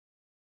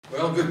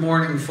Well, good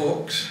morning,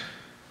 folks.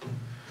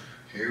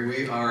 Here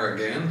we are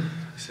again.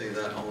 I say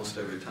that almost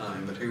every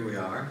time, but here we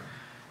are.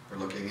 We're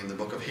looking in the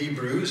book of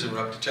Hebrews, and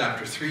we're up to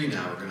chapter 3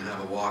 now. We're going to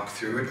have a walk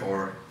through it,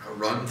 or a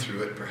run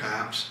through it,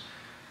 perhaps.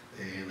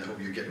 And I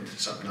hope you're getting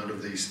something out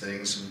of these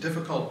things. Some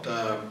difficult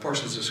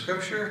portions of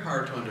Scripture,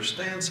 hard to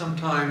understand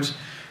sometimes,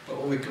 but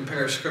when we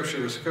compare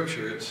Scripture with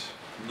Scripture, it's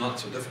not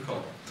so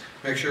difficult.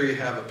 Make sure you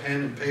have a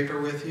pen and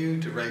paper with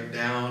you to write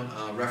down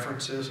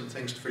references and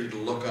things for you to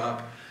look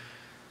up.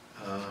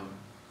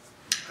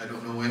 I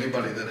don't know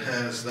anybody that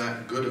has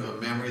that good of a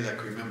memory that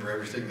can remember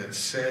everything that's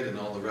said and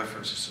all the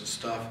references and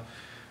stuff.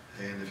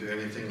 And if you're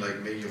anything like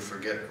me, you'll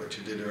forget what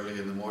you did early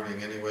in the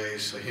morning anyway,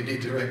 so you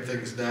need to write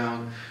things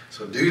down.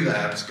 So do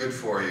that, it's good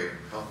for you.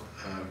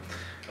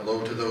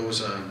 Hello to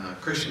those on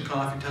Christian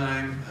Coffee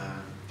Time.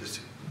 Just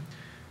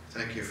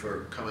thank you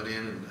for coming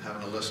in and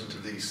having a listen to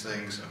these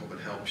things. I hope it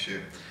helps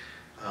you.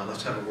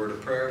 Let's have a word of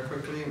prayer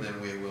quickly, and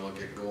then we will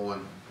get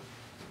going.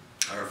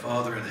 Our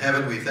Father in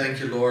heaven, we thank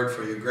you, Lord,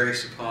 for your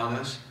grace upon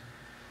us.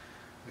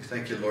 We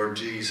thank you, Lord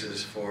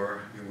Jesus,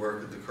 for your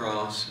work at the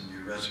cross and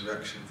your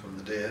resurrection from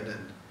the dead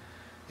and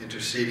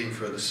interceding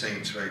for the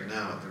saints right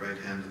now at the right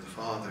hand of the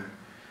Father.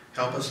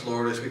 Help us,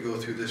 Lord, as we go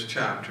through this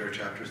chapter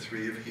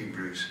 3 of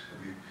Hebrews.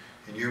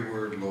 In your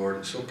word, Lord,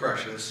 it's so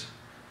precious.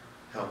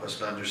 Help us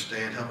to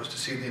understand, help us to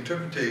see the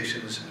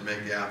interpretations and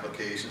make the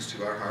applications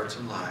to our hearts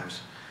and lives,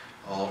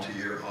 all to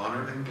your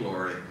honor and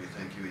glory. We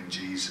thank you in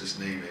Jesus'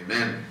 name,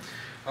 amen.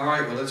 All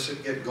right, well, let's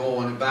get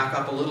going and back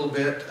up a little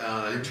bit.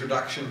 An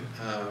introduction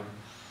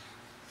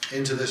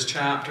into this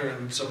chapter,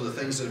 and some of the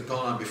things that have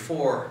gone on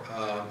before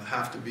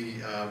have to be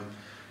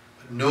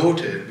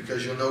noted,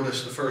 because you'll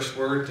notice the first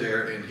word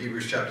there in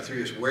Hebrews chapter 3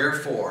 is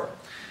wherefore.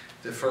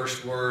 The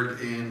first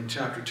word in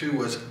chapter 2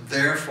 was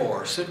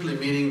therefore, simply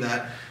meaning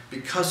that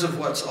because of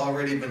what's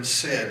already been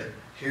said,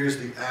 here's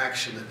the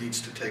action that needs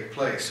to take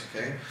place.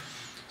 Okay,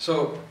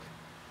 so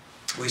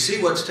we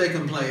see what's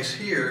taken place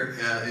here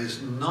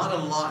is not a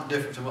lot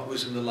different from what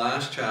was in the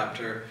last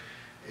chapter,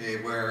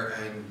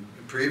 and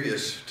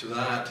previous to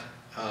that,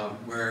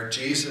 where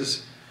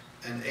Jesus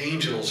and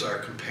angels are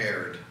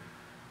compared.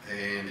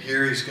 And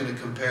here he's going to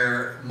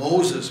compare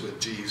Moses with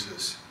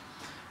Jesus.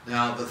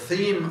 Now, the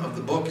theme of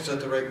the book, is that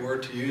the right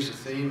word to use, the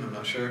theme? I'm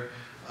not sure.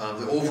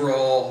 The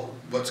overall,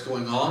 what's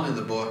going on in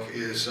the book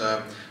is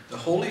the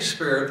Holy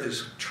Spirit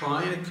is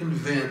trying to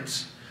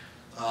convince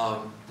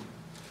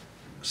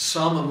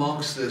some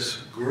amongst this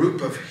group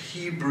of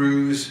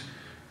Hebrews,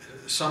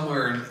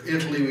 somewhere in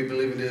Italy we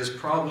believe it is,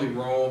 probably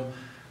Rome,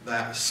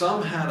 that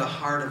some had a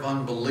heart of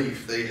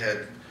unbelief. They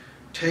had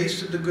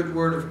tasted the good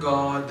word of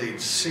God,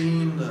 they'd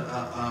seen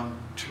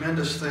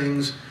tremendous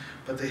things,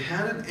 but they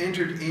hadn't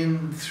entered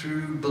in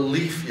through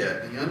belief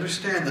yet. And you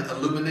understand that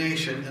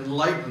illumination,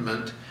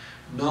 enlightenment,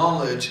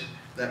 knowledge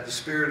that the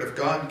Spirit of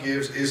God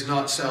gives is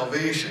not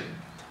salvation.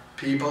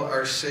 People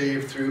are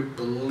saved through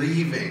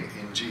believing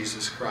in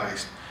Jesus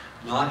Christ,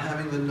 not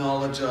having the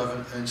knowledge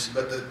of him,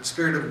 but the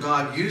Spirit of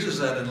God uses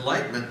that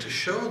enlightenment to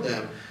show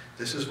them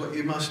this is what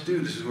you must do,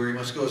 this is where you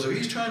must go. So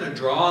he's trying to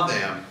draw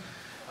them.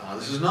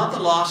 This is not the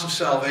loss of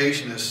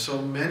salvation, as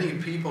so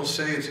many people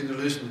say. It's either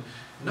listen,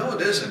 no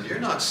it isn't. You're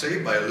not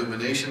saved by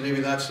illumination.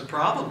 Maybe that's the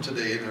problem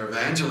today in our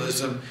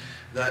evangelism,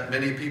 that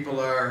many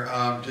people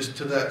are just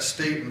to that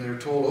state and they're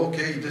told,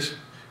 okay,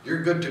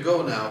 you're good to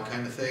go now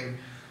kind of thing.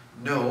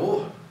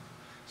 No.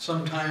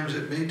 Sometimes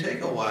it may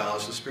take a while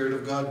as the Spirit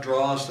of God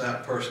draws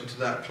that person to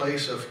that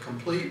place of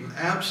complete and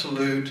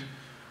absolute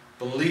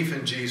belief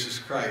in Jesus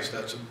Christ.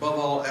 That's above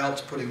all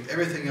else, putting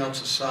everything else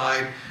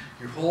aside,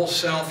 your whole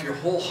self, your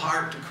whole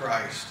heart to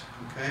Christ.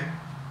 Okay?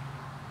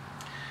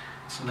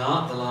 It's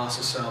not the loss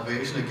of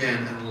salvation.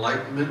 Again,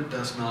 enlightenment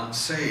does not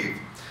save.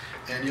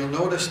 And you'll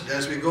notice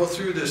as we go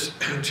through this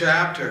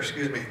chapter,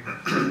 3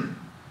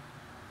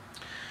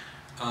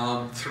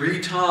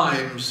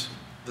 times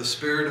the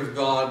Spirit of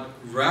God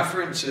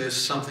references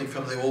something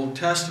from the Old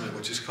Testament,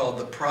 which is called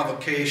the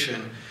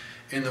provocation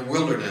in the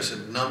wilderness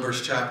in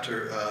Numbers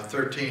chapter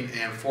 13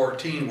 and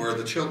 14, where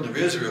the children of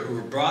Israel who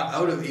were brought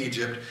out of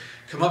Egypt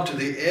come up to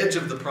the edge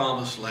of the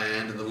promised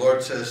land, and the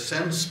Lord says,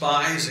 send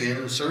spies in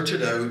and search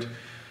it out.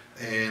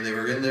 And they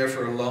were in there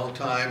for a long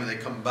time, and they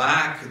come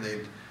back, and they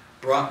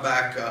brought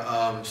back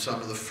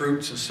some of the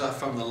fruits and stuff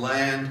from the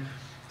land,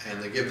 and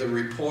they give the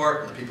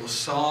report, and the people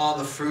saw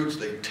the fruits,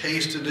 they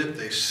tasted it,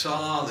 they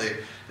saw, they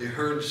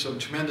heard some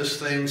tremendous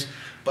things,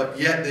 but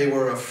yet they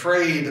were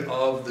afraid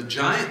of the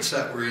giants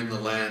that were in the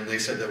land. They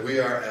said that we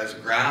are as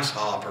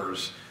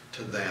grasshoppers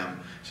to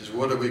them. He says,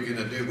 what are we going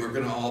to do? We're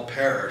going to all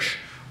perish.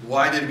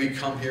 Why did we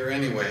come here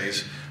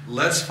anyways?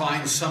 Let's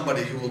find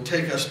somebody who will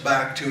take us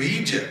back to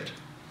Egypt.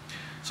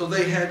 So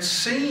they had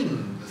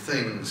seen the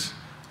things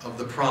of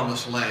the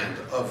promised land,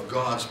 of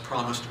God's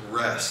promised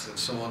rest, and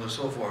so on and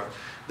so forth.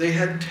 They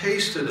had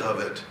tasted of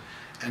it,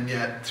 and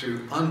yet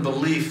through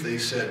unbelief they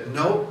said,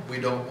 nope, we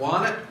don't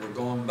want it, we're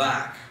going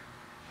back.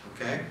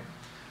 Okay?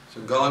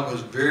 So God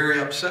was very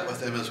upset with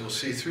them, as we'll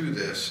see through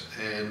this.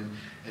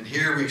 And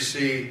here we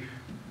see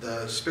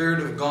the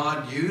Spirit of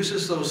God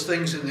uses those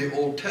things in the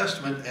Old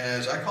Testament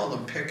as, I call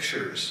them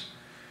pictures.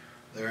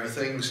 There are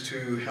things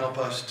to help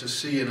us to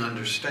see and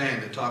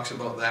understand. It talks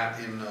about that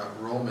in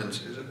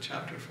Romans, is it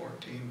chapter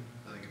 14?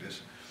 I think it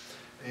is.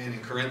 And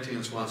in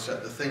Corinthians once,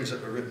 that the things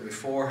that were written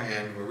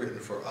beforehand were written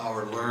for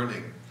our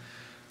learning.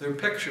 They're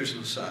pictures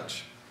and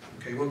such.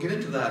 Okay, we'll get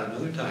into that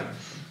another time.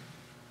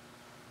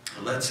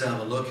 Let's have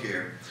a look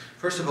here.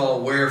 First of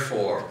all,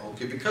 wherefore?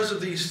 Okay, because of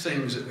these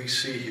things that we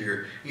see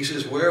here, he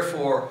says,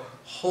 wherefore,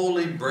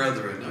 holy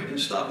brethren. Now, you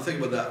just stop and think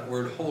about that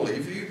word holy.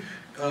 If you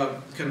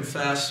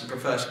confess and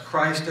profess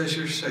Christ as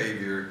your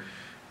Savior,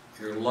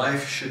 your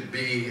life should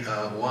be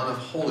one of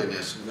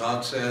holiness. And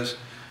God says,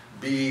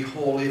 be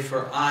holy,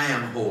 for I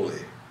am holy.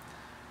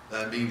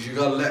 That means you've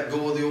got to let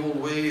go of the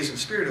old ways. And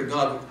the Spirit of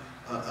God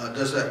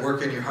does that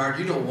work in your heart.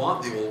 You don't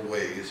want the old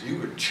ways. You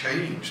were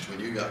changed when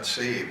you got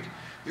saved.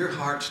 Your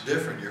heart's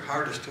different. Your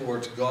heart is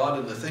towards God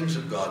and the things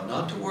of God,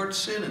 not towards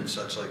sin and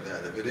such like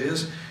that. If it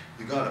is,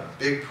 you've got a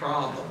big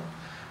problem.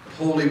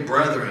 Holy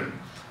brethren,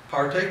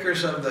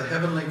 partakers of the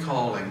heavenly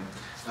calling.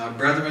 Now,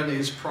 brethren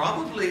is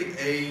probably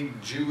a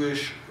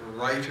Jewish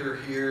writer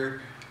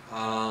here.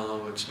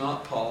 It's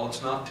not Paul,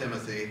 it's not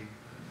Timothy.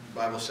 The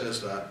Bible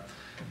says that.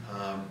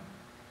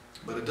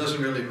 But it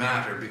doesn't really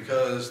matter,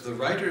 because the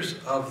writers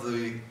of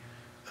the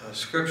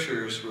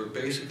scriptures were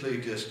basically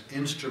just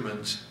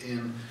instruments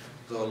in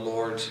the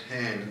Lord's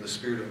hand, in the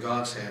Spirit of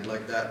God's hand,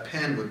 like that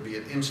pen would be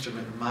an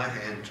instrument in my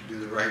hand to do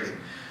the writing.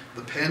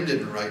 The pen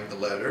didn't write the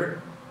letter,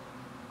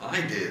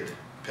 I did. The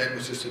pen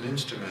was just an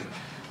instrument.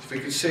 If we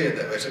could say it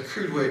that way. It's a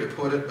crude way to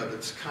put it, but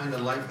it's kind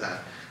of like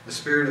that. The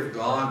Spirit of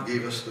God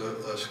gave us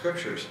the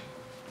scriptures.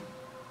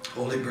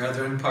 Holy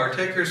brethren,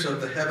 partakers of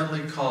the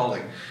heavenly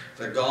calling,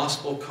 the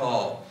gospel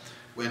call.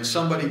 When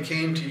somebody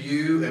came to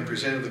you and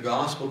presented the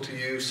gospel to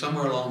you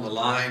somewhere along the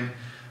line,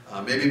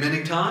 maybe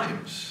many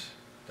times,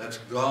 that's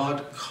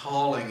God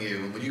calling you.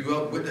 And when you go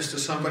out and witness to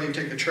somebody,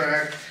 take a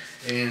tract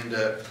and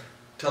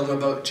tell them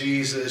about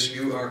Jesus,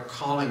 you are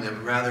calling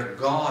them. Rather,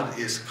 God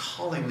is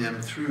calling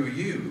them through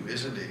you,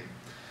 isn't he?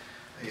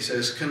 And he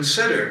says,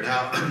 consider.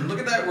 Now, look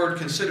at that word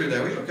consider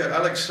there. I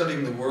like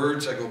studying the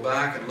words. I go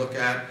back and look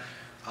at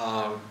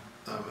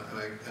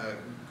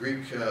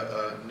Greek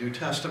New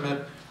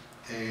Testament,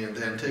 and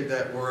then take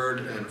that word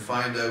and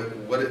find out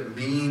what it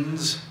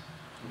means,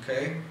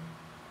 okay?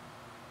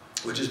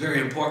 Which is very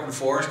important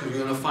for us, because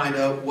we're going to find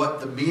out what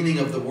the meaning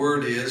of the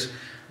word is,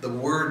 the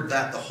word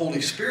that the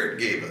Holy Spirit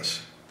gave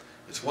us.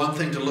 It's one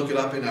thing to look it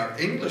up in our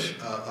English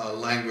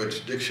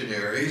language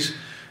dictionaries,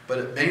 but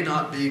it may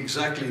not be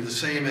exactly the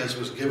same as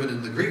was given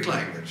in the Greek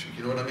language.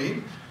 You know what I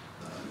mean?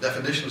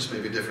 Definitions may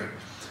be different.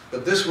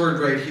 But this word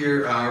right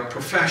here, our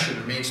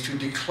profession, means to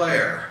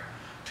declare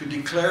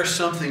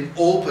something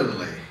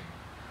openly,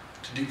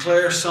 to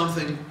declare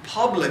something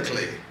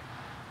publicly.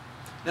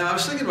 Now, I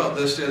was thinking about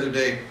this the other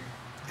day,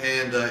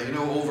 and you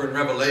know, over in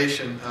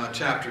Revelation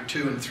chapter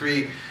 2 and 3,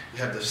 you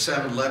have the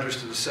 7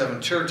 letters to the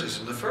 7 churches.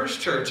 In the first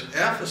church,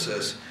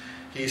 Ephesus,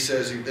 he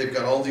says they've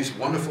got all these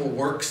wonderful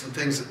works and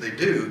things that they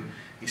do.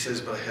 He says,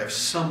 but I have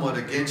somewhat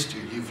against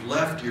you. You've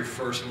left your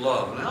first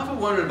love. And I often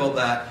wondered about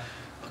that.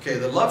 Okay,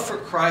 the love for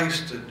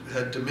Christ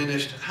had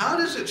diminished. How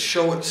does it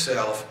show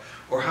itself,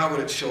 or how would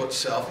it show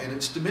itself in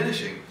its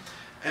diminishing?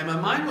 And my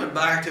mind went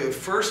back to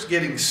first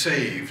getting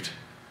saved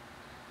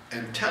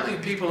and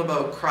telling people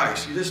about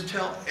Christ. You just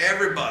tell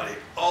everybody,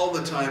 all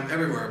the time,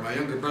 everywhere. My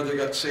younger brother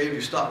got saved.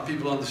 You stop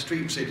people on the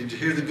street and say, did you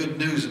hear the good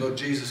news about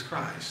Jesus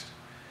Christ?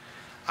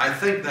 I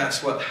think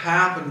that's what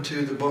happened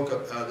to the book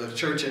of the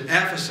church in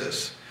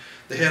Ephesus.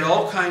 They had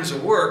all kinds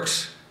of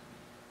works,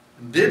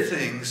 did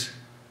things,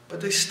 but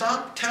they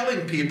stopped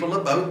telling people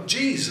about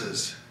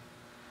Jesus.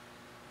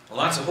 Well,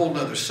 that's a whole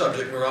other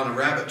subject. We're on a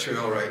rabbit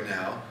trail right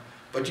now.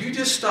 But you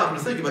just stop and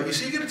think about it. You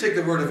see, you're going to take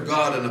the Word of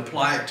God and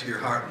apply it to your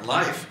heart and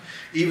life.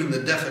 Even the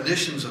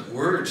definitions of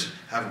words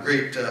have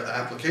great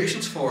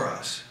applications for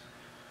us.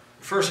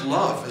 First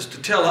love is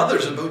to tell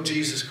others about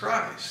Jesus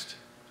Christ.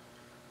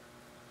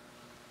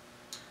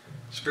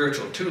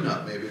 Spiritual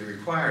tune-up may be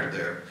required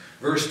there.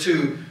 Verse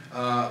 2,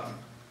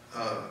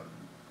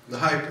 the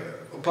high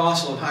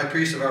apostle and high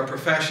priest of our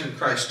profession,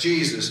 Christ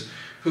Jesus,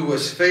 who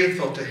was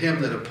faithful to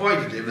him that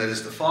appointed him, that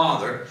is the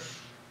Father,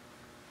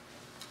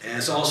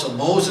 as also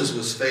Moses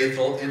was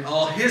faithful in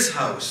all his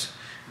house.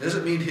 It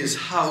doesn't mean his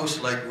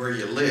house like where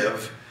you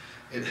live.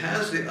 It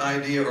has the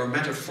idea, or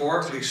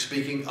metaphorically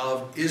speaking,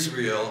 of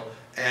Israel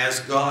as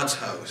God's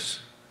house,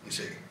 you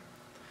see.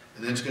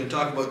 And then it's going to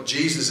talk about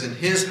Jesus in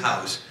his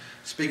house,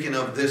 speaking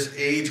of this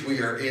age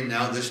we are in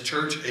now, this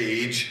church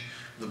age,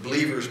 the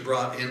believers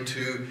brought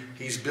into,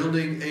 he's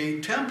building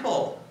a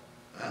temple.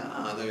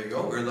 Ah, there you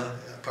go. We're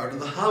part of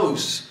the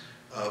house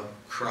of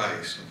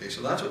Christ. Okay,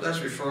 so that's what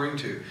that's referring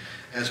to.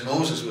 As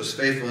Moses was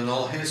faithful in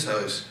all his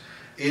house,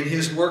 in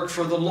his work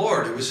for the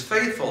Lord, he was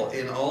faithful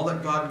in all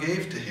that God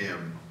gave to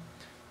him,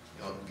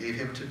 gave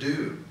him to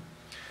do.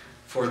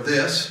 For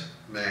this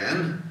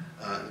man,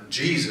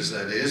 Jesus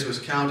that is, was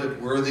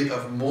counted worthy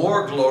of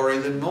more glory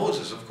than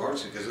Moses, of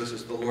course, because this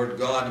is the Lord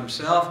God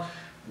himself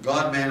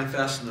God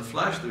manifest in the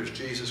flesh, there's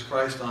Jesus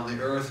Christ on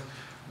the earth,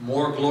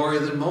 more glory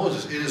than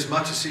Moses,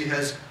 inasmuch as he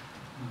has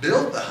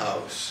built the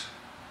house.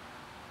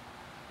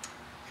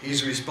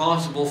 He's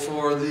responsible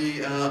for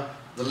the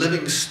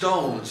living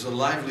stones, the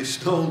lively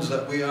stones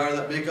that we are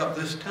that make up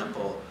this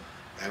temple.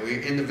 And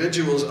we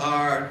individuals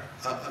are,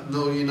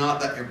 know ye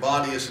not that your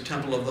body is the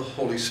temple of the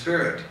Holy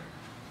Spirit.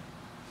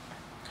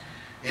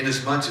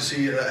 Inasmuch as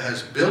he that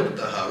has built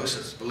the house,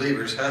 as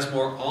believers, has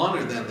more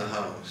honor than the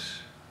house.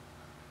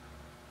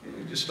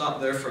 You just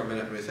stop there for a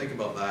minute and we think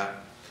about that.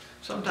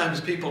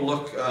 Sometimes people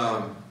look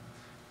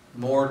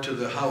more to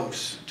the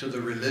house, to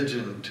the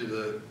religion, to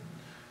the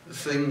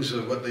things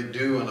of what they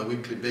do on a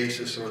weekly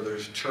basis, or their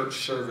church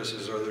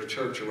services, or their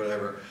church or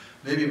whatever,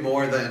 maybe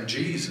more than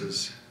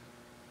Jesus.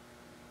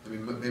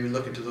 Maybe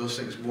look into those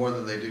things more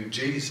than they do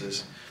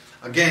Jesus.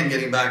 Again,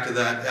 getting back to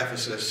that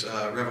Ephesus,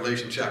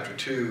 Revelation chapter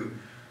 2,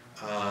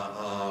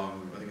 I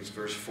think it's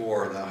verse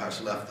 4, thou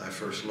hast left thy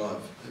first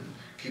love. It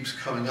keeps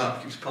coming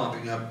up, keeps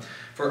popping up.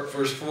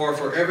 Verse 4,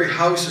 for every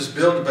house is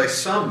built by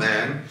some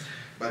man,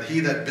 but he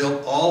that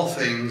built all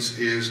things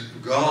is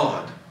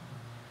God.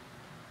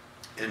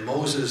 And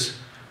Moses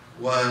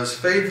was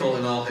faithful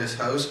in all his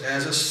house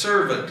as a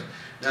servant.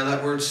 Now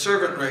that word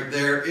servant right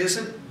there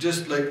isn't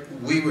just like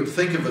we would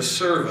think of a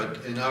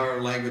servant in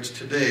our language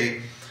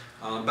today.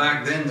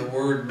 Back then the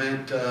word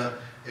meant,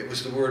 it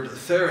was the word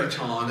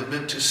theraton. It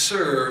meant to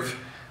serve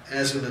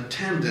as an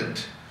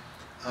attendant.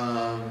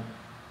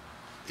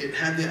 It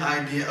had the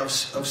idea of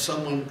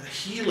someone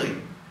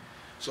healing.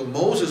 So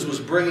Moses was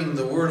bringing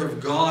the word of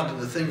God and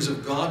the things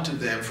of God to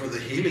them for the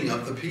healing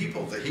of the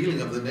people, the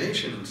healing of the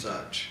nation and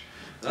such.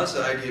 That's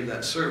the idea of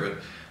that servant.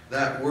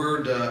 That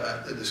word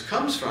that this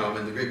comes from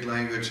in the Greek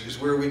language is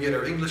where we get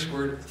our English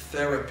word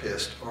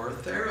therapist or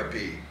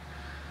therapy.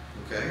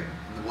 Okay?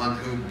 And the one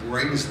who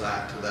brings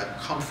that to that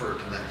comfort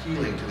and that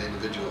healing to the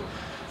individual.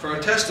 For a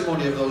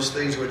testimony of those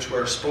things which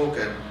were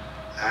spoken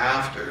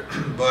after,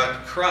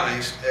 but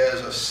Christ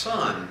as a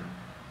son.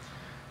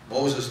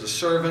 Moses the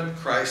servant,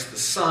 Christ the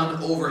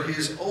son over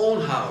his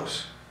own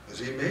house, as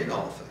he made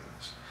all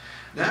things.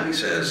 Now he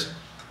says,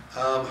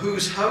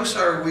 whose house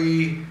are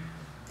we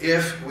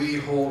if we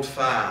hold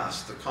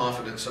fast the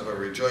confidence of our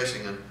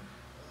rejoicing and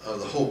of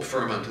the hope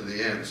firm unto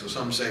the end? So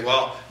some say,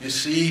 well, you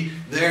see,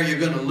 there you're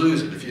going to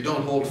lose it. If you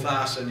don't hold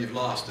fast, then you've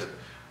lost it.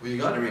 Well,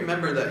 you've got to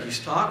remember that he's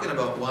talking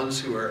about ones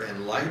who are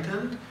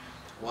enlightened,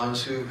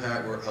 ones who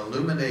were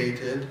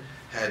illuminated,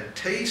 had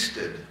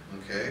tasted.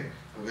 Okay?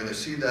 We're going to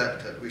see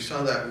that, we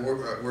saw that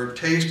word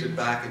tasted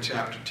back in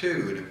chapter 2.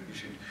 And you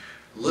should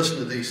listen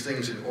to these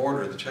things in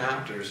order, the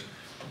chapters.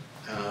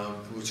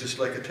 It was just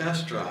like a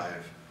test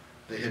drive.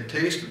 They had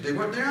tasted, they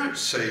aren't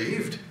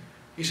saved.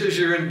 He says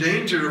you're in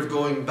danger of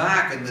going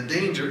back, and the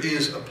danger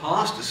is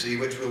apostasy,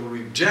 which will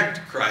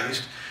reject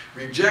Christ,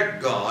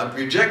 reject God,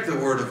 reject the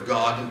Word of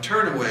God, and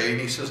turn away.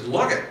 And he says,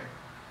 look it.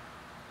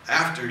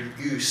 After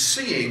you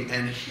seeing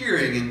and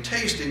hearing and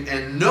tasting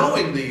and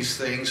knowing these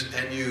things,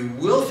 and you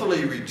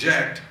willfully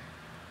reject,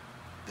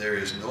 there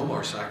is no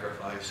more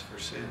sacrifice for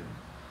sin.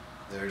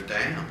 They're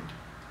damned.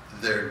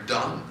 They're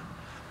done.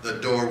 The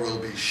door will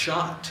be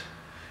shut.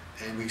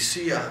 And we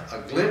see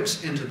a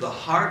glimpse into the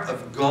heart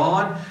of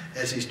God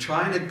as he's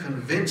trying to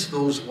convince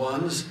those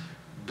ones,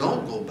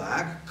 don't go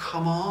back,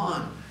 come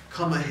on,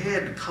 come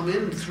ahead, come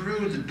in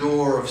through the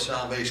door of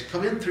salvation,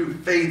 come in through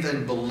faith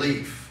and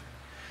belief.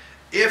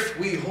 If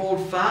we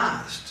hold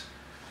fast,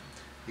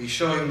 he's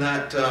showing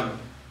that,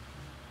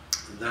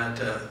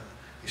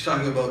 he's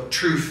talking about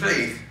true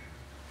faith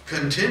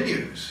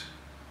continues.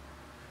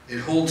 It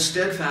holds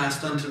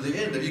steadfast unto the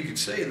end. And you could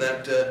say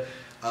that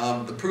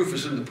the proof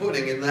is in the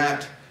pudding, in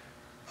that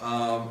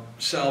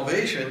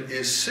salvation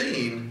is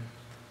seen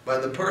by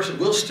the person.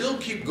 We'll still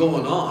keep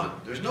going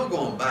on. There's no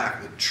going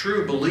back. The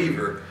true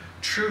believer,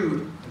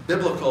 true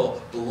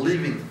biblical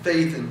believing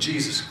faith in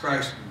Jesus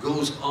Christ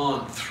goes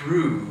on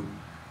through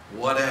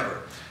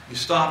whatever. You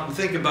stop and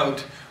think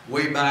about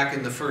way back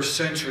in the 1st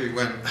century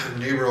when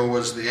Nero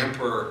was the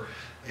emperor,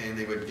 and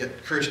they would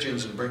get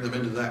Christians and bring them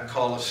into that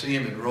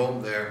Colosseum in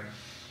Rome there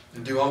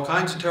and do all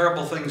kinds of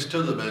terrible things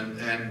to them,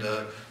 and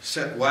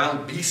set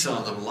wild beasts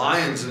on them,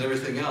 lions and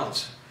everything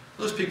else.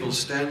 Those people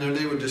stand there,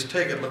 they would just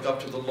take it, look up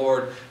to the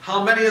Lord.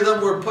 How many of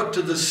them were put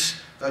to this,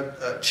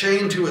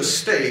 chained to a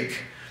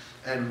stake,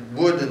 and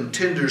wood and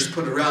tinders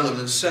put around them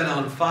and set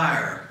on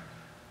fire?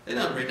 They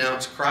don't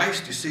renounce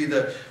Christ. You see,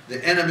 the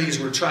enemies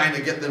were trying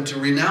to get them to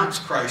renounce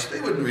Christ.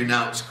 They wouldn't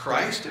renounce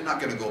Christ. They're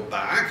not going to go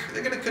back.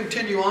 They're going to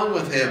continue on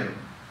with him.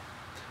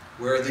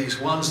 Where these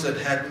ones that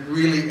hadn't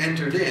really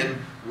entered in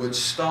would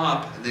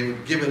stop and they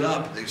would give it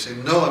up. They'd say,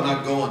 no, I'm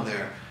not going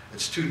there.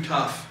 It's too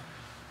tough.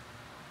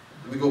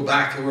 Let me go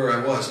back to where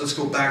I was. Let's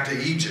go back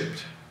to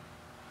Egypt.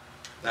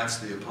 That's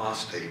the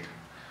apostate.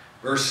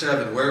 Verse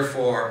 7,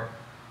 wherefore,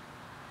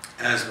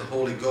 as the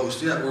Holy Ghost.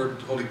 See that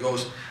word, Holy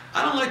Ghost?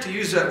 I don't like to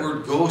use that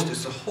word ghost.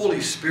 It's the Holy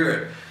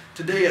Spirit.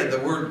 Today, the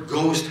word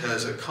ghost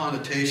has a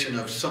connotation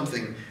of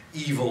something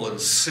evil and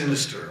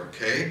sinister,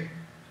 okay?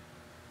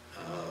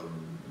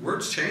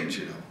 Words change,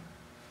 you know.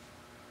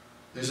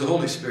 There's the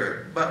Holy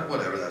Spirit, but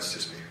whatever, that's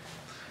just me.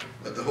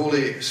 But the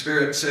Holy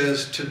Spirit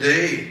says,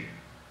 today,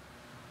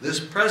 this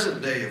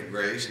present day of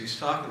grace, he's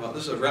talking about,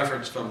 this is a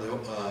reference from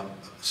the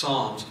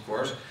Psalms, of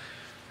course.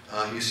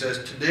 He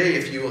says, today,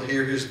 if you will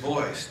hear his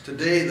voice.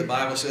 Today, the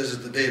Bible says,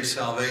 is the day of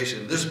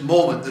salvation. This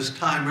moment, this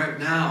time right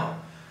now.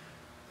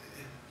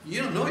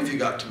 You don't know if you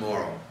got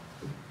tomorrow.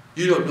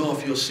 You don't know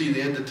if you'll see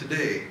the end of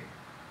today.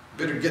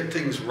 Better get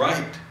things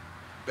right.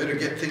 Better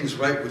get things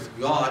right with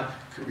God.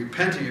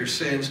 Repent of your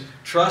sins.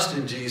 Trust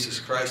in Jesus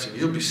Christ, and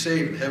you'll be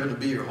saved, and heaven will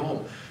be your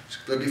home. It's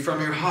going to be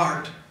from your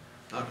heart.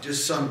 Not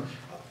just some,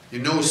 you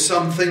know,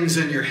 some things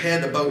in your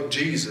head about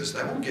Jesus.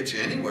 That won't get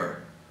you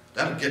anywhere.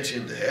 That'll get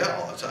you into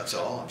hell. That's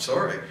all. I'm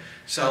sorry.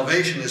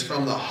 Salvation is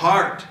from the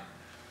heart.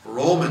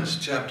 Romans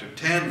chapter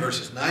 10,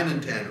 verses 9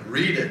 and 10.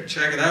 Read it.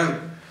 Check it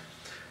out.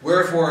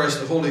 Wherefore, as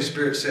the Holy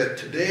Spirit said,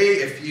 today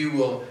if you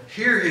will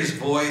hear his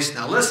voice.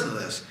 Now listen to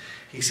this.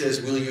 He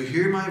says, will you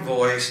hear my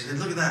voice? And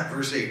look at that,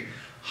 verse 8.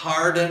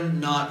 Harden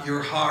not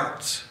your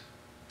hearts.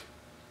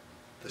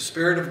 The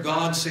Spirit of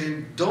God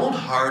saying, don't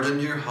harden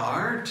your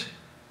heart.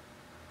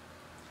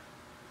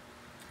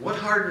 What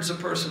hardens a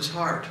person's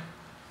heart?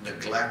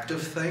 Neglect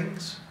of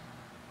things.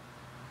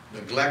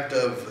 Neglect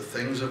of the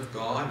things of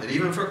God. And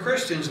even for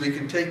Christians, we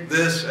can take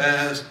this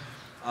as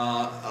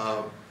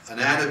an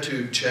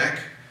attitude check,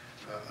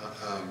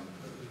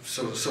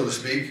 so to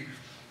speak,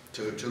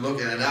 to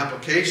look at an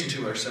application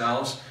to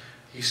ourselves.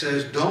 He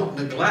says, don't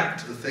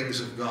neglect the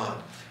things of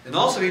God. And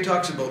also he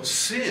talks about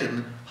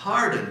sin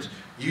hardens.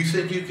 You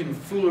think you can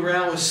fool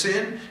around with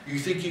sin? You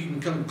think you can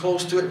come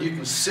close to it and you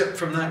can sip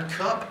from that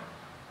cup?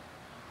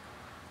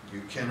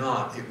 You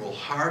cannot. It will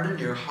harden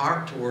your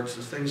heart towards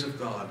the things of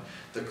God.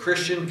 The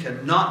Christian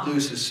cannot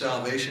lose his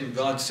salvation.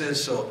 God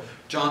says so.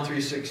 John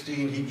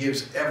 3:16, he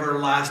gives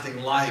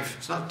everlasting life.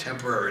 It's not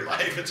temporary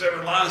life, it's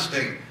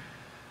everlasting.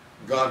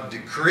 God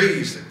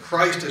decrees that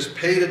Christ has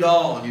paid it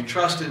all, and you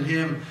trust in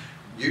him,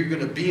 you're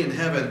going to be in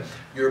heaven.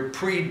 You're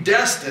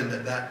predestined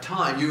at that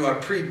time. You are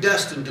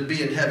predestined to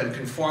be in heaven,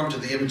 conformed to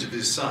the image of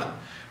his Son.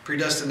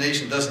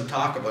 Predestination doesn't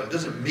talk about it. It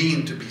doesn't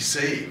mean to be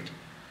saved.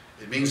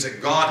 It means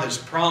that God has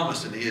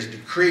promised and he has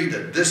decreed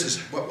that this is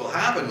what will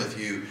happen with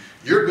you.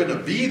 You're going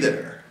to be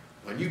there.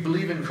 When you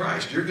believe in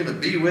Christ, you're going to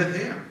be with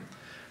him.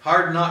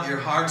 Harden not your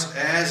hearts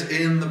as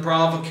in the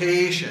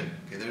provocation.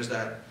 Okay, there's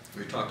that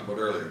we talked about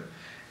earlier.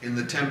 In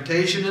the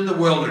temptation in the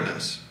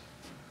wilderness.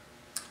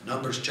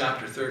 Numbers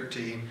chapter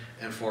 13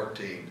 and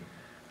 14.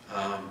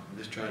 I'm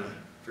just trying to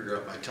figure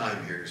out my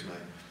time here. As my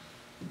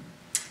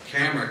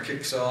camera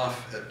kicks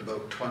off at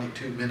about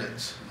 22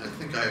 minutes. I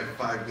think I have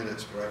 5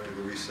 minutes before I have to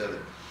go reset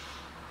it.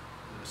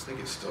 I think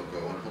it's still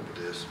going. I hope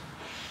it is.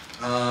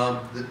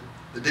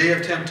 The day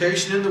of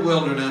temptation in the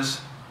wilderness,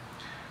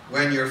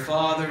 when your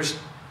fathers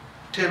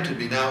tempted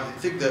me. Now, I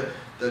think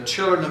the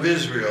children of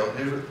Israel,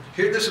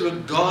 here this is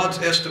God's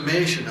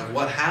estimation of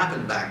what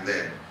happened back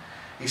then.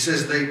 He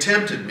says, they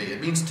tempted me. It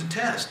means to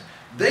test.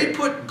 They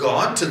put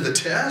God to the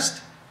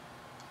test?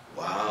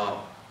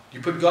 Wow.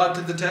 You put God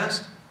to the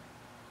test?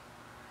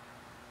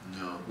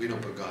 No, we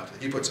don't put God to the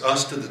test. He puts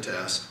us to the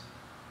test.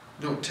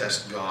 Don't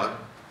test God.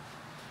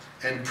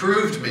 And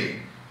proved me.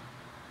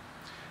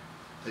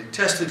 They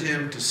tested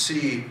him to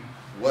see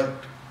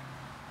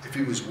if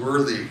he was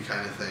worthy,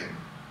 kind of thing.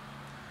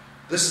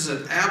 This is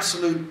an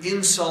absolute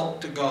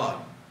insult to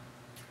God,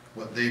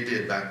 what they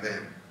did back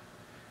then.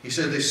 He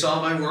said they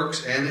saw my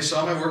works, and they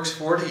saw my works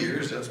 40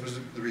 years. That was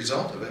the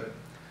result of it.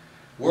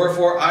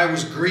 Wherefore I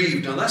was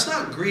grieved. Now that's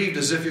not grieved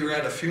as if you were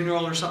at a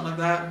funeral or something like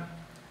that.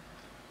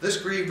 This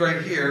grieved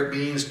right here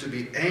means to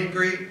be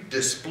angry,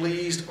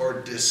 displeased,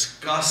 or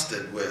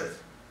disgusted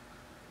with.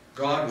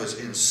 God was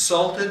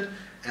insulted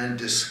and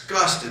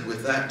disgusted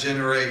with that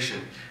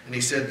generation. And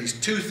he said these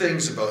two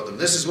things about them.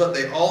 This is what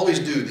they always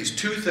do. These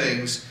two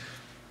things.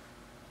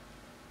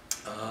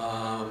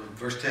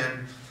 Verse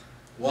 10.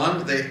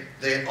 One,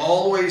 they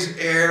always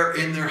err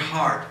in their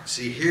heart.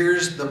 See,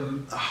 here's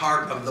the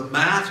heart of the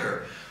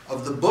matter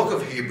of the book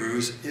of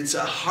Hebrews. It's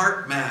a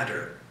heart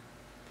matter.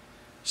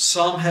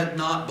 Some had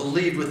not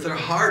believed with their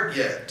heart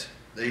yet.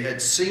 They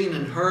had seen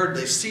and heard.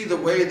 They see the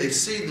way. They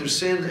see their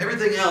sin.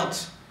 Everything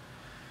else.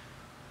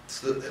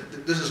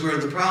 This is where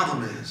the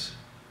problem is.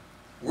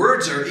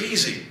 Words are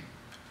easy.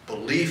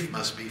 Belief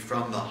must be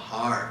from the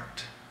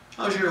heart.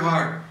 How's your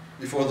heart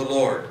before the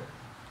Lord?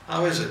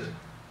 How is it?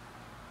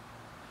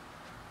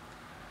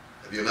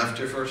 Have you left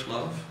your first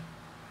love?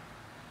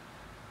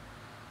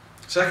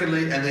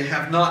 Secondly, and they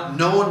have not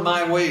known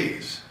my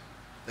ways.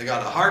 They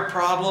got a heart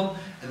problem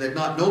and they've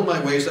not known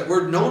my ways. That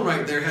word known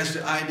right there has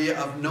the idea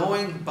of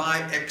knowing by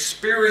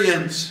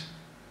experience.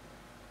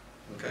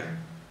 Okay?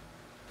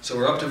 So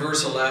we're up to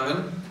verse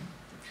 11.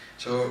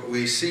 So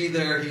we see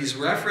there he's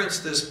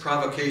referenced this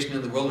provocation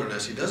in the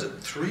wilderness. He does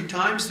it 3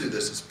 times through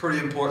this. It's pretty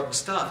important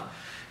stuff.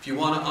 If you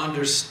want to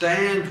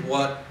understand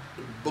what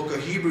the book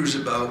of Hebrews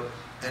is about,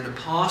 and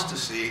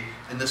apostasy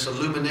and this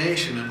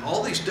illumination and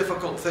all these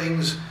difficult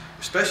things,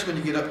 especially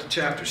when you get up to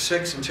chapter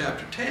 6 and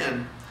chapter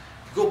 10,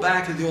 Go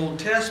back to the Old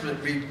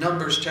Testament, read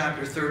Numbers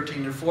chapter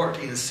 13 and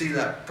 14 and see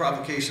that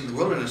provocation in the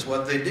wilderness,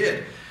 what they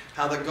did.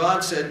 How that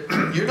God said,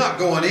 you're not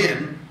going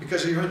in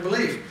because of your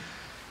unbelief.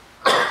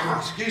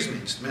 Excuse me,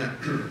 just a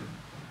minute.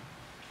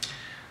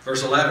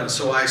 Verse 11,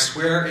 so I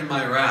swear in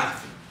my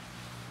wrath.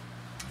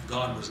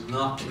 God was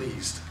not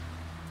pleased.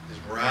 His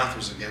wrath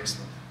was against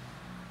them.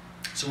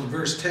 So in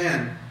verse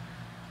 10,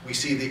 we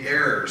see the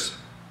errors.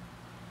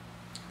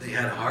 They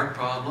had a heart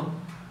problem.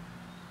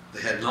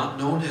 They had not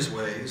known his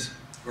ways.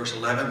 Verse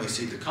 11, we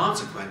see the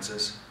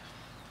consequences.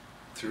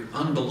 Through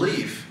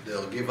unbelief,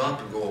 they'll give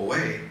up and go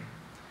away.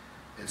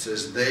 It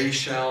says, they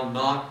shall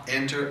not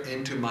enter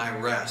into my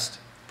rest.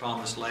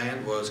 Promised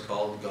land was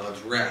called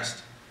God's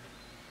rest.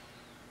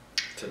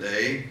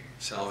 Today,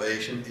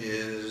 salvation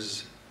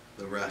is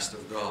the rest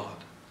of God.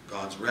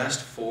 God's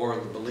rest for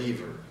the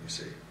believer, you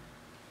see.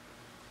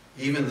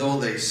 Even though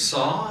they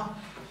saw,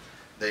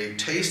 they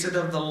tasted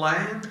of the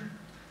land,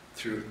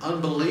 through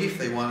unbelief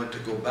they wanted to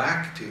go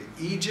back to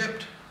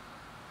Egypt,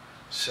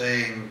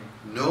 saying,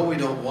 no, we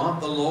don't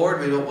want the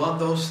Lord, we don't want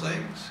those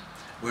things.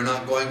 We're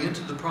not going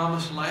into the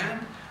promised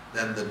land.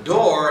 Then the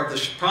door of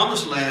the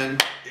promised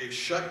land is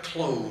shut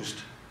closed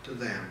to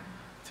them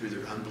through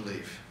their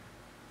unbelief.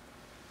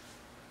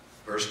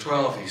 Verse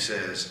 12, he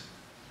says,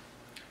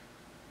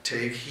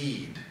 take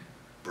heed,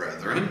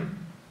 brethren,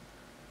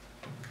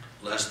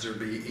 lest there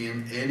be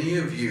in any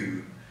of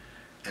you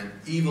an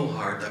evil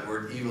heart. That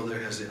word evil there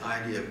has the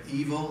idea of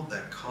evil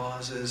that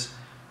causes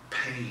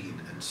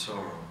pain and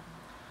sorrow.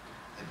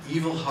 An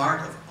evil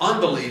heart of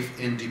unbelief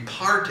in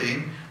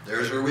departing.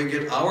 There's where we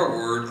get our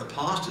word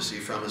apostasy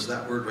from, is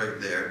that word right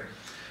there.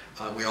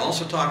 We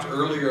also talked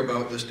earlier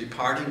about this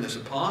departing, this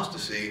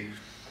apostasy,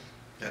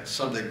 that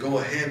some they go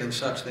ahead and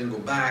such, then go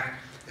back.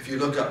 If you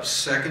look up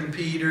 2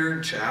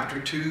 Peter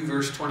chapter 2,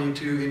 verse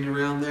 22, in and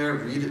around there,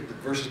 read it, the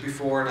verses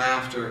before and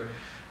after,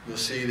 you'll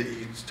see that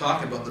he's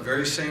talking about the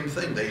very same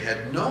thing. They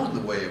had known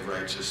the way of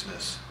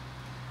righteousness,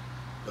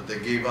 but they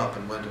gave up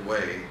and went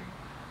away.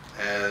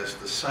 As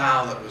the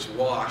sow that was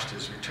washed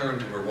has returned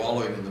to her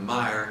wallowing in the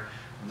mire,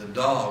 and the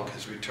dog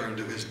has returned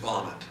to his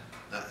vomit.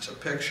 That's a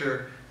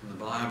picture in the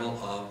Bible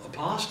of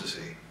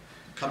apostasy.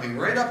 Coming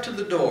right up to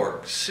the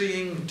door,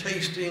 seeing,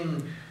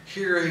 tasting,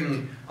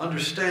 hearing,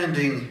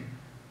 understanding,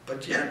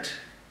 but yet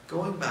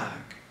going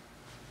back.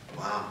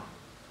 Wow.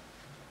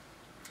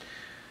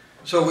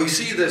 So we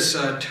see this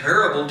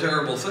terrible,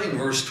 terrible thing,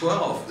 verse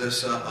 12.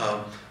 This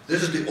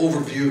is the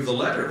overview of the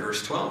letter,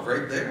 verse 12,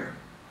 right there.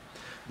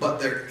 But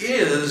there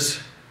is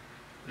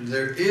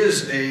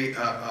a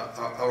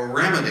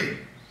remedy.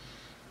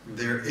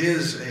 There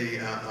is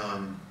a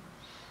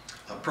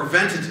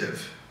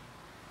preventative.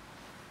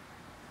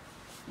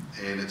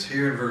 And it's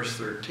here in verse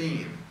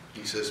 13.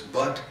 He says,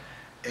 but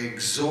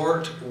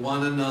exhort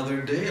one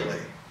another daily.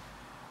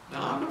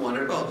 Now, I'm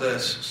wondering about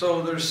this.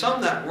 So there's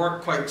some that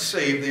weren't quite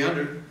saved. They not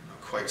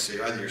quite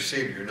saved. Either you're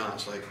saved or you're not.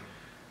 It's like,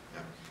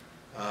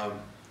 yeah.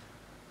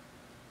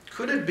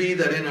 Could it be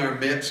that in our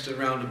midst and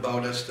round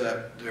about us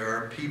that there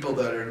are people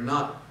that are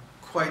not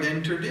quite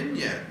entered in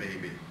yet,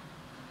 maybe?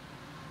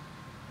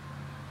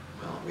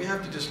 Well, we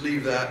have to just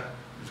leave that,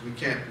 because we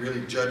can't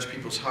really judge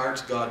people's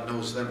hearts. God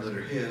knows them that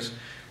are His.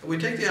 But we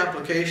take the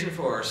application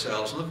for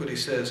ourselves. Look what he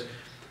says.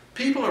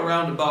 People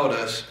around about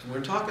us, and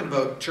we're talking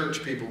about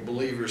church people,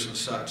 believers and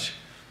such,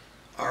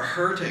 are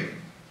hurting.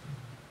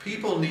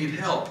 People need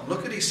help.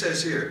 Look what he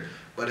says here.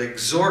 But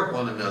exhort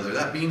one another.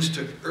 That means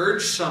to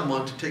urge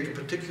someone to take a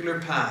particular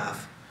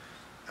path.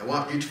 I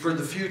want you to, for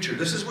the future.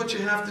 This is what you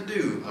have to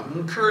do. I'm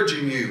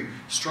encouraging you,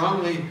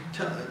 strongly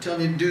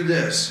telling you to do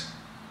this.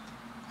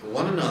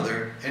 One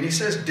another. And he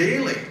says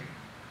daily.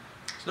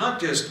 It's not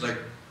just like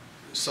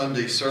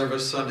Sunday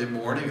service, Sunday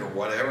morning or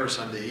whatever,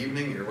 Sunday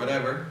evening or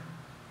whatever.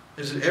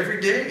 It's every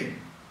day.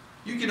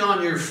 You get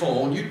on your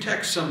phone, you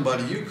text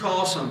somebody, you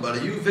call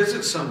somebody, you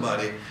visit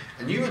somebody,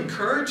 and you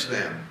encourage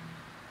them.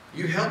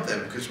 You help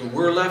them, because when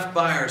we're left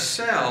by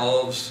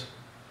ourselves,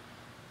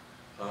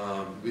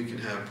 we can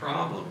have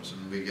problems,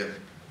 and we get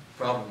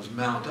problems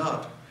mount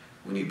up.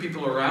 We need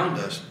people around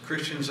us.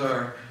 Christians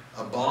are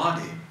a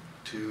body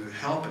to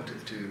help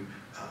and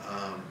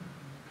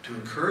to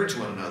encourage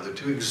one another,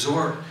 to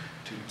exhort,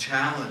 to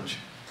challenge.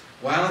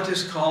 While it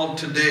is called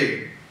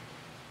today,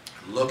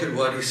 look at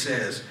what he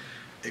says.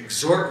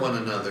 Exhort one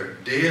another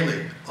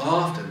daily,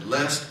 often,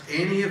 lest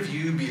any of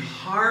you be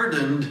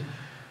hardened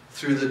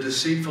through the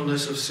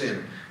deceitfulness of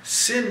sin.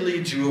 Sin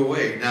leads you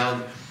away.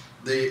 Now,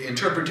 the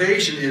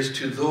interpretation is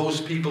to those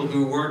people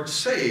who weren't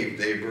saved.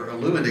 They were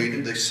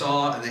illuminated, they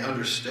saw and they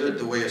understood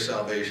the way of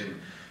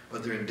salvation,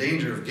 but they're in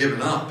danger of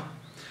giving up.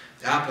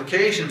 The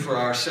application for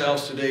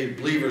ourselves today,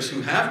 believers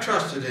who have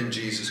trusted in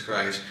Jesus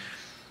Christ,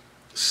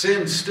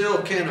 sin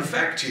still can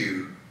affect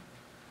you.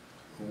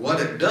 What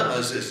it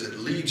does is it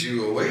leads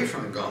you away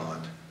from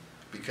God,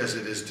 because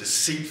it is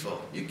deceitful.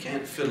 You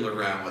can't fiddle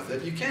around with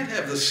it. You can't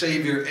have the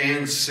Savior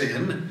and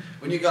sin.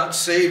 When you got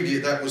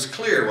saved, that was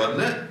clear,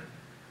 wasn't it?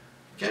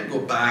 You can't go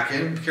back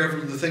in. Be careful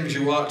of the things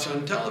you watch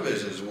on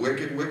television. There's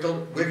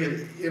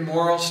wicked,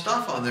 immoral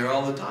stuff on there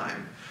all the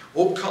time.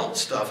 Occult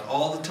stuff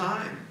all the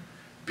time.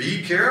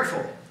 Be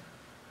careful.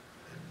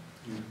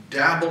 You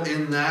dabble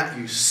in that,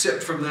 you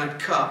sip from that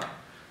cup.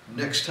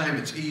 Next time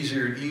it's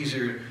easier and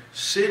easier.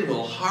 Sin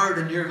will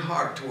harden your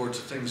heart towards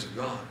the things of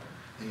God.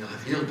 And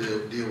he'll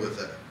deal with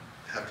that.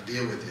 Have to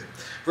deal with you.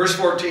 Verse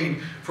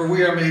 14, for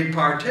we are made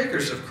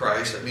partakers of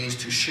Christ. That means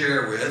to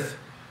share with,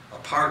 a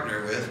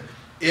partner with,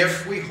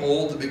 if we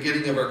hold the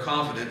beginning of our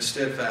confidence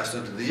steadfast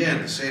unto the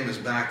end. The same as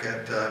back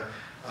at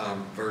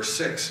verse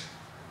 6.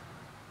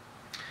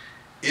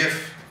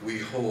 If we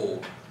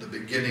hold the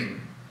beginning.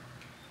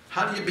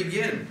 How do you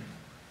begin?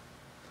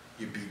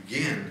 You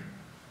begin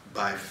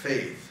by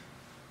faith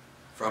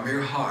from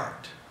your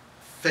heart.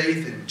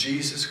 Faith in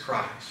Jesus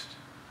Christ.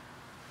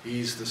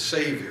 He's the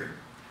Savior.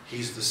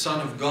 He's the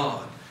Son of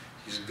God.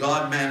 He's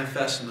God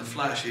manifest in the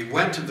flesh. He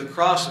went to the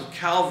cross of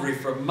Calvary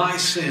for my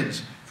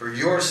sins, for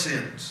your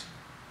sins.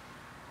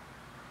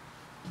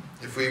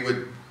 If we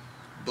would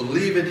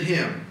believe in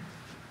Him,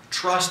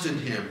 trust in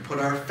Him, put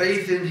our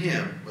faith in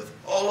Him with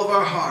all of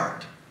our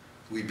heart,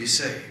 we'd be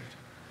saved.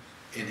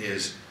 In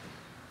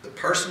the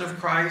person of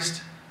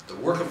Christ, the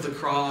work of the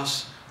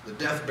cross, the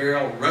death,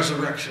 burial,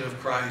 resurrection of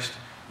Christ,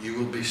 you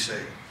will be saved.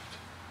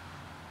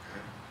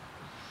 Okay?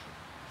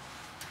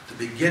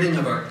 The beginning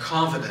of our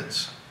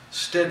confidence,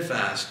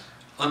 steadfast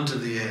unto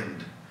the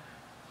end.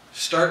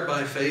 Start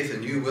by faith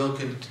and you will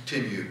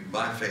continue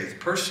by faith.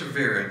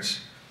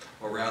 Perseverance,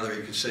 or rather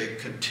you could say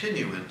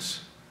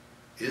continuance,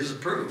 is a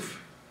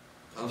proof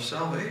of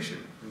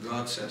salvation. And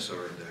God says so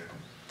right there.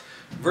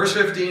 Verse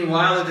 15,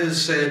 while it is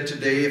said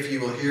today, if you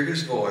will hear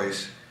His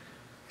voice,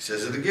 He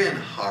says it again,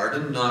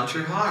 harden not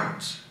your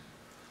hearts.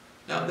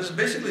 Now, there's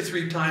basically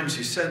 3 times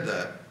He said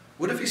that.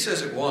 What if He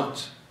says it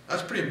once?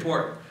 That's pretty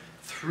important.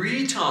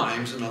 3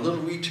 times in a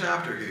little wee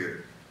chapter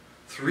here.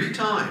 3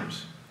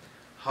 times.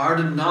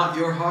 Harden not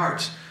your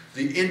hearts.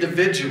 The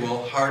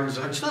individual hardens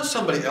their heart. It's not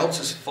somebody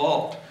else's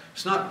fault.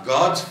 It's not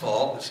God's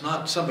fault. It's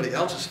not somebody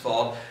else's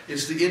fault.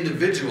 It's the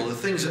individual, the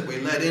things that we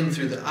let in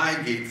through the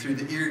eye gate, through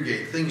the ear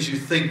gate, things you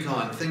think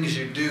on, things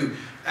you do,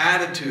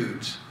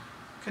 attitudes,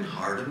 can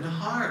harden the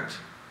heart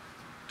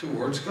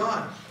towards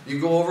God. You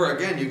go over,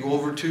 again, you go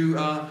over to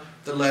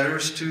the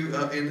letters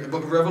to in the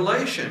book of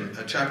Revelation,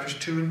 chapters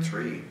 2 and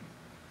 3.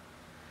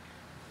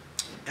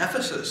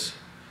 Ephesus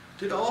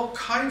did all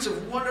kinds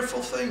of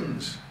wonderful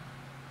things,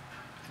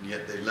 and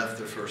yet they left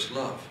their first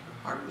love.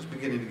 Their heart was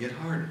beginning to get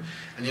hardened.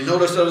 And you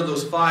notice out of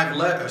those 7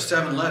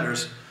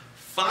 letters,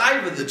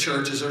 5 of the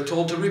churches are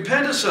told to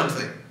repent of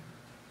something.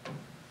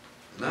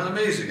 Isn't that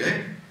amazing,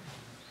 eh?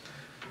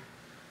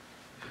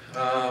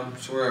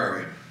 So where are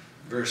we?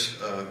 Verse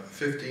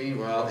 15,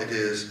 well, it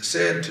is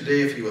said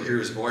today, if you will hear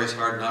His voice,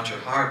 harden not your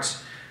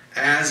hearts,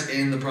 as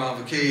in the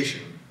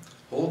provocation.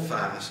 Hold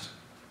fast.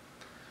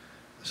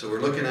 So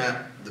we're looking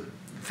at the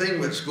thing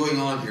that's going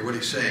on here, what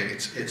he's saying.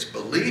 It's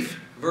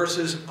belief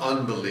versus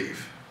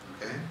unbelief.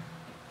 Okay?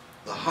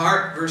 The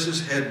heart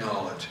versus head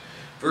knowledge.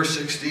 Verse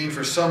 16,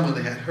 for some when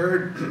they had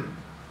heard,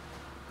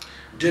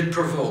 did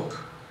provoke.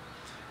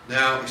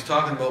 Now, he's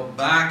talking about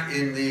back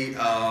in the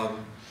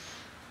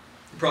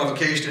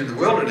provocation in the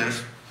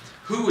wilderness.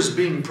 Who was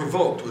being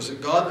provoked? Was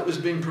it God that was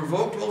being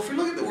provoked? Well, if we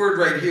look at the word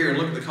right here and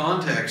look at the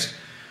context,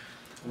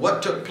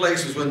 what took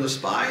place was when the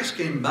spies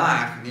came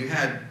back, and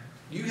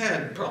you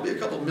had probably a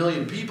couple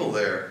million people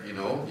there, you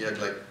know. You had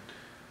like,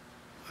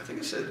 I think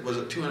it said, was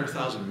it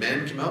 200,000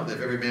 men came out, and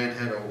if every man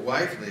had a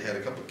wife, and they had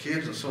a couple of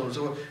kids, and so on and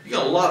so on. You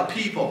got a lot of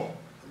people,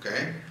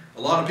 okay?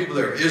 A lot of people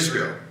there of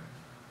Israel.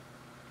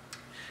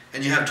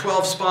 And you have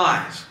 12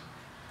 spies.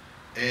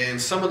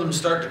 And some of them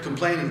start to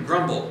complain and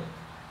grumble.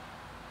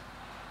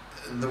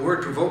 And the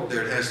word provoke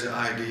there, it has the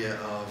idea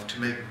of to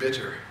make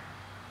bitter,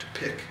 to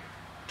pick,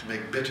 to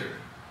make bitter.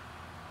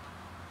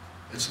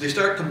 And so they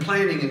start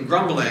complaining and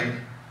grumbling,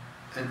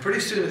 and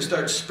pretty soon it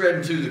starts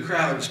spreading through the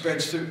crowd, it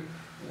spreads through.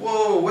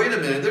 Whoa, wait a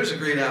minute, there's a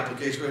great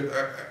application.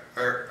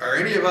 Are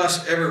any of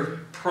us ever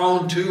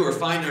prone to or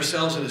find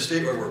ourselves in a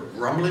state where we're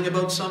grumbling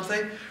about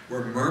something,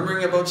 we're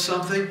murmuring about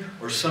something,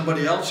 or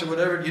somebody else or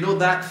whatever? You know,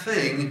 that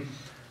thing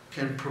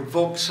can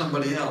provoke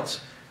somebody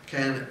else,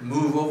 can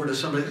move over to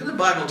somebody. And the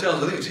Bible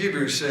tells, I think it's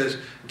Hebrews says,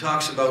 it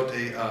talks about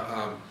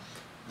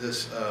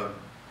this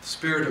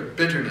spirit of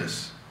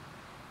bitterness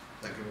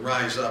that can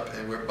rise up,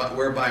 and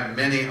whereby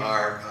many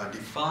are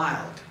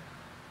defiled.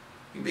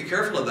 You can be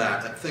careful of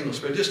that. That thing will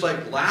spread. Just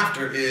like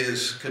laughter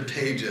is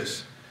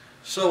contagious,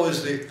 so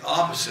is the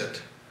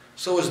opposite.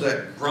 So is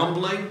that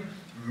grumbling,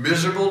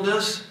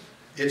 miserableness,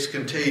 it's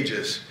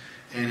contagious.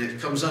 And it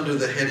comes under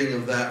the heading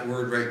of that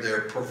word right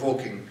there,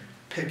 provoking,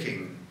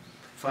 picking,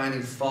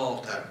 finding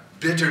fault, that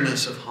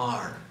bitterness of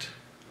heart.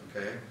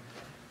 Okay?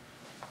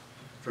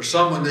 For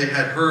some, when they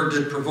had heard,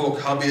 did provoke,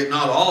 howbeit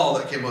not all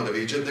that came out of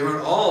Egypt. They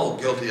weren't all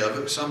guilty of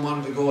it. Some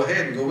wanted to go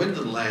ahead and go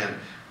into the land.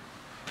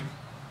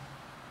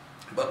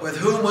 But with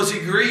whom was he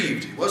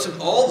grieved? It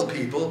wasn't all the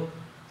people.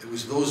 It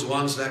was those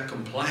ones that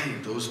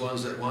complained, those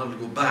ones that wanted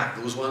to go back,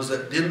 those ones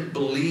that didn't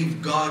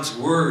believe God's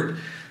word,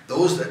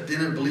 those that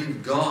didn't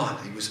believe God.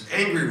 He was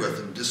angry with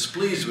them,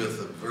 displeased with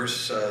them.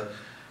 Verse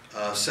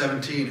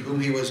 17, whom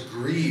he was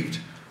grieved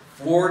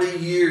 40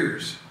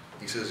 years.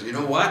 He says, you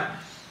know what?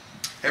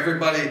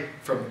 Everybody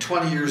from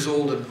 20 years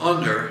old and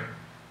under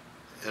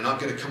are not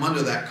going to come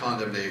under that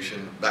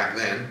condemnation back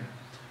then.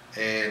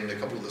 And a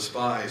couple of the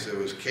spies, there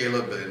was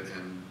Caleb and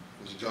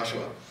it was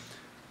Joshua,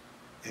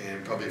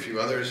 and probably a few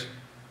others,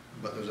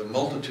 but there was a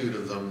multitude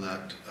of them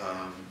that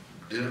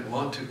didn't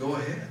want to go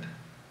ahead.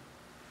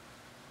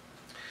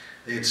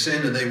 They had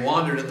sinned and they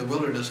wandered in the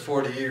wilderness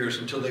 40 years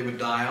until they would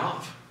die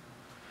off.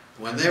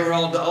 When they were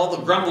all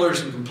the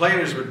grumblers and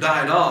complainers were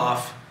died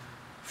off,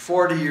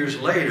 40 years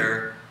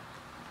later,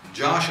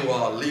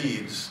 Joshua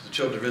leads the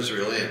children of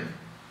Israel in.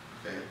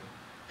 Okay?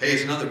 Hey,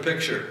 here's another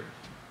picture.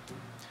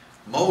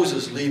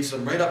 Moses leads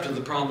them right up to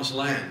the promised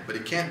land, but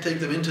he can't take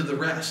them into the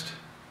rest.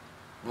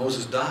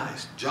 Moses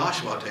dies.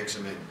 Joshua takes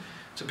them in.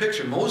 It's a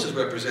picture. Moses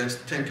represents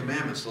the Ten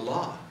Commandments, the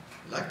law.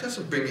 That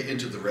doesn't bring you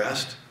into the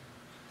rest.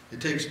 It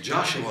takes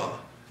Joshua,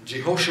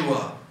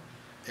 Jehoshua,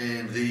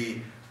 and the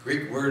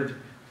Greek word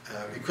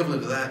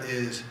equivalent to that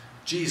is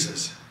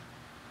Jesus.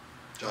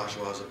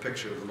 Joshua is a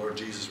picture of the Lord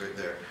Jesus right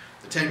there.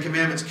 The Ten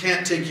Commandments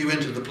can't take you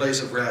into the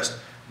place of rest,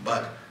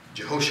 but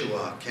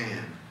Jehoshua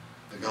can,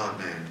 the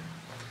God-man.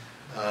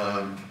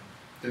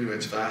 Anyway,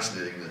 it's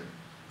fascinating,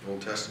 the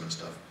Old Testament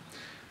stuff.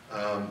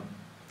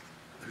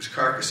 Whose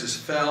carcasses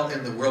fell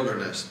in the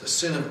wilderness, the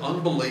sin of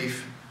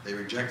unbelief, they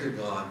rejected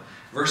God.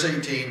 Verse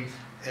 18,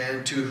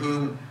 and to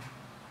whom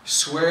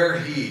swear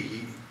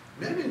he.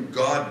 Imagine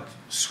God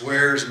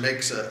swears,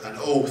 makes an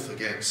oath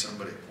against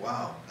somebody.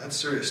 Wow, that's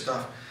serious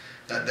stuff.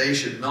 That they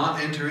should not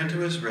enter into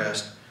his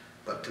rest,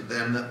 but to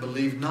them that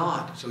believe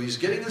not. So he's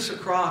getting this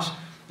across.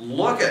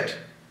 Look at,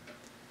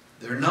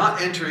 they're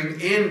not entering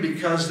in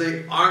because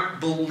they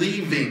aren't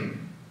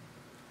believing.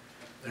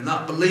 They're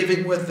not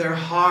believing with their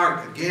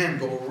heart. Again,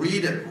 go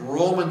read it.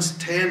 Romans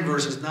 10,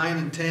 verses 9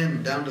 and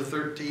 10, down to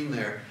 13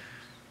 there.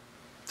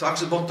 It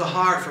talks about the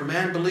heart. For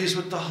man believes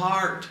with the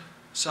heart.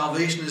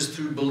 Salvation is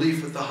through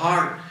belief with the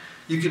heart.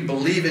 You can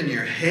believe in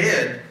your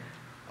head.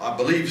 I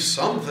believe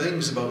some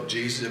things about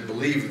Jesus. I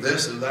believe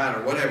this or that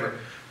or whatever.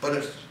 But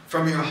it's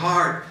from your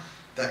heart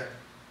that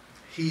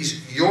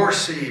he's your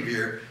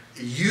Savior.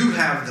 You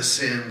have the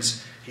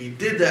sins. He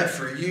did that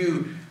for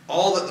you.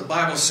 All that the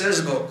Bible says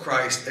about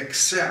Christ,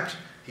 except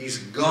he's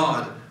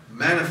God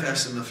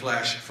manifest in the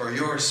flesh for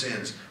your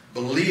sins.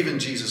 Believe in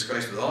Jesus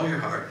Christ with all your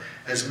heart.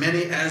 As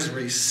many as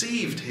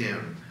received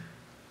him,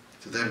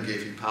 to them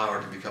gave he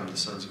power to become the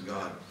sons of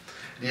God.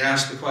 And he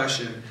asked the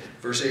question,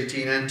 verse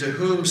 18, and to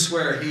whom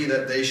sware he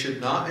that they should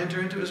not enter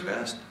into his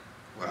rest?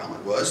 Well,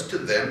 it was to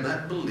them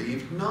that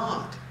believed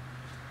not.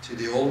 See,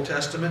 the Old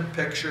Testament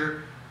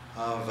picture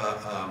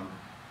of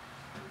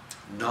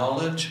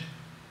knowledge,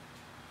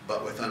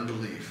 but with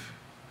unbelief.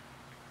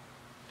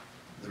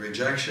 The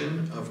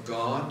rejection of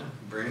God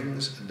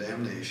brings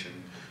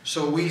damnation.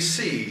 So we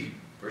see,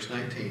 verse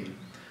 19,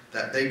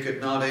 that they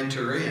could not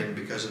enter in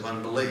because of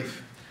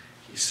unbelief.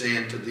 He's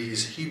saying to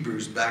these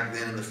Hebrews back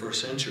then in the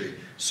first century,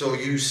 so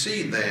you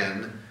see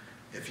then,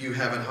 if you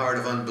have a heart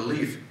of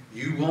unbelief,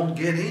 you won't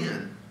get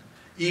in.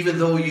 Even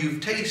though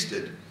you've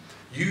tasted,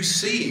 you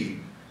see,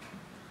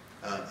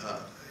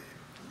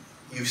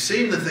 you've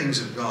seen the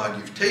things of God,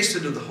 you've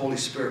tasted of the Holy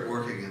Spirit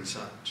working and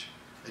such,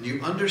 and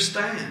you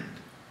understand.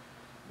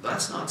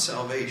 That's not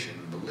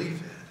salvation,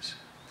 belief is.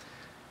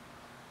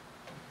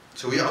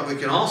 So we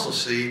can also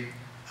see,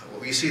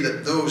 we see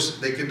that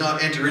they could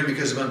not enter in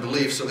because of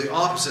unbelief, so the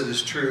opposite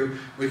is true.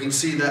 We can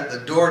see that the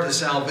door to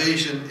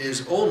salvation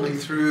is only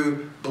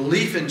through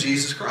belief in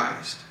Jesus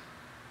Christ.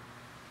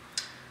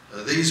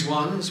 These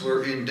ones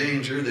were in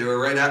danger. They were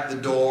right at the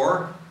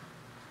door,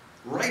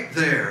 right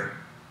there.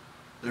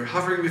 They're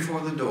hovering before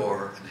the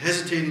door and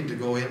hesitating to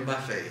go in by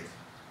faith.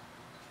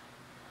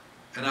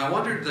 And I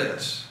wondered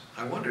this.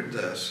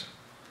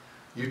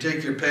 You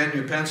take your pen,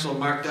 your pencil,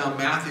 mark down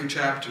Matthew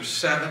chapter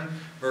 7,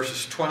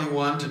 verses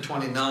 21 to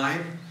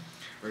 29,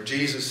 where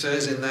Jesus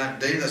says in that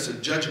day, that's a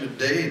judgment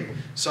day, and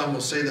some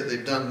will say that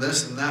they've done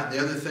this and that and the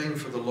other thing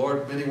for the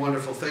Lord, many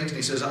wonderful things, and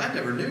he says, I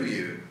never knew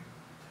you.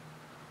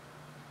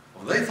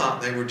 Well, they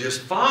thought they were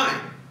just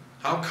fine.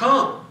 How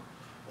come?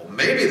 Well,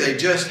 maybe they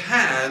just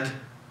had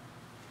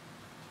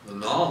the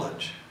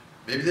knowledge.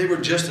 Maybe they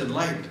were just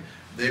enlightened.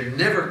 They've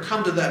never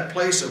come to that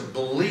place of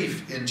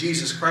belief in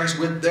Jesus Christ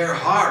with their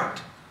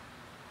heart.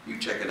 You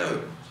check it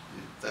out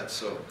if that's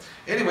so.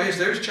 Anyways,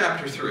 there's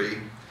chapter 3.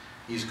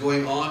 He's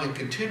going on and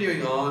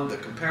continuing on the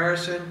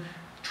comparison,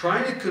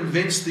 trying to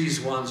convince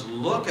these ones,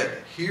 look at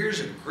it. Here's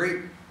a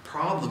great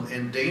problem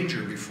and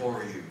danger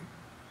before you.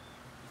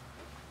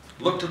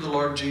 Look to the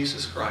Lord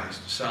Jesus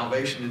Christ,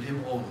 salvation in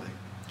him only.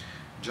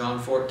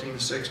 John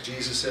 14:6,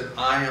 Jesus said,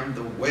 I am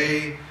the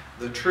way,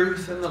 the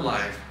truth, and the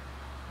life.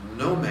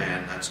 No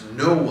man, that's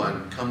no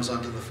one, comes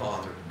unto the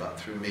Father but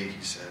through me,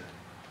 he said.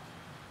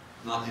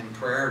 Not in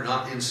prayer,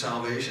 not in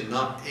salvation,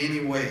 not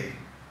any way.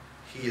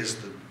 He is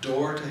the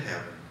door to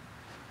heaven.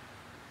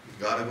 You've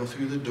got to go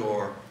through the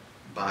door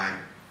by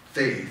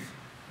faith,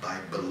 by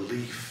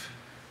belief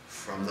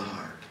from the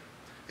heart.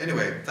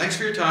 Anyway, thanks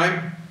for your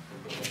time.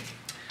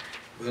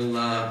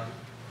 We'll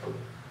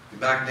be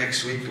back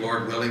next week,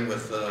 Lord willing,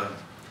 with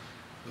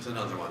with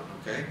another one,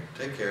 okay?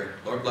 Take care.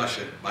 Lord bless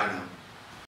you. Bye now.